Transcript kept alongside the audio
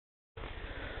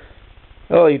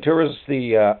Hello, YouTubers.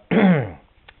 The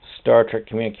Star Trek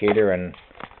communicator and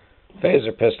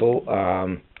phaser pistol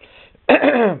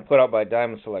put out by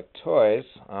Diamond Select Toys.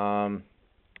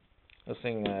 This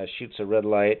thing shoots a red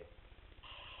light,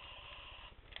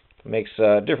 makes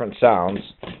different sounds,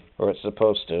 or it's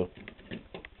supposed to.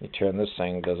 You turn this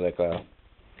thing, it does like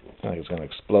it's going to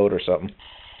explode or something.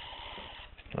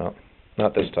 Well,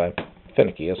 not this time.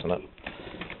 Finicky, isn't it?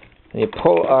 And you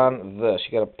pull on this.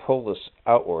 You got to pull this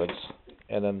outwards,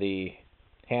 and then the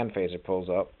hand phaser pulls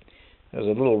up. There's a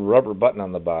little rubber button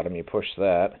on the bottom. You push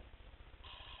that.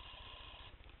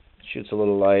 It shoots a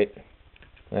little light.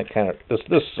 And that kind of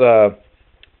this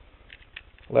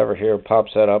lever here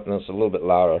pops that up, and it's a little bit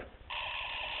louder.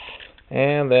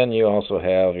 And then you also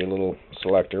have your little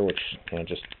selector, which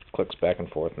just clicks back and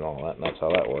forth and all that, and that's how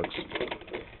that works.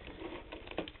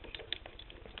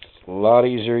 It's a lot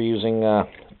easier using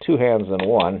two hands than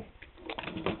one.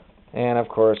 And of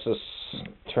course, this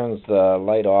turns the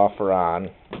light off or on,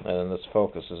 and this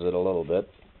focuses it a little bit.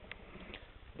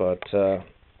 But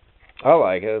I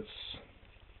like it. It's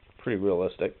pretty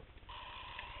realistic.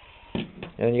 And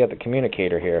then you got the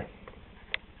communicator here.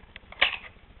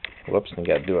 Whoops, and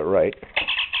you got to do it right.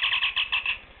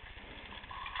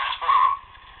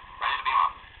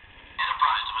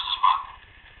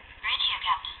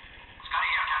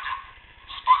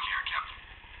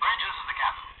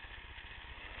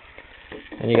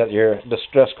 And you got your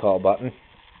distress call button.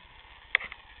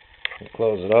 You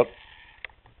close it up,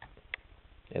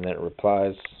 and then it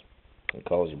replies and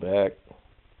calls you back.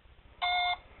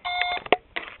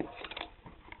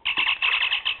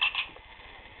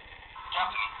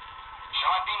 Captain,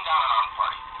 shall I beam down an armed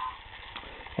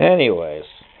party? Anyways,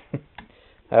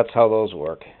 that's how those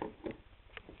work.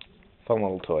 Fun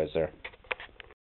little toys there.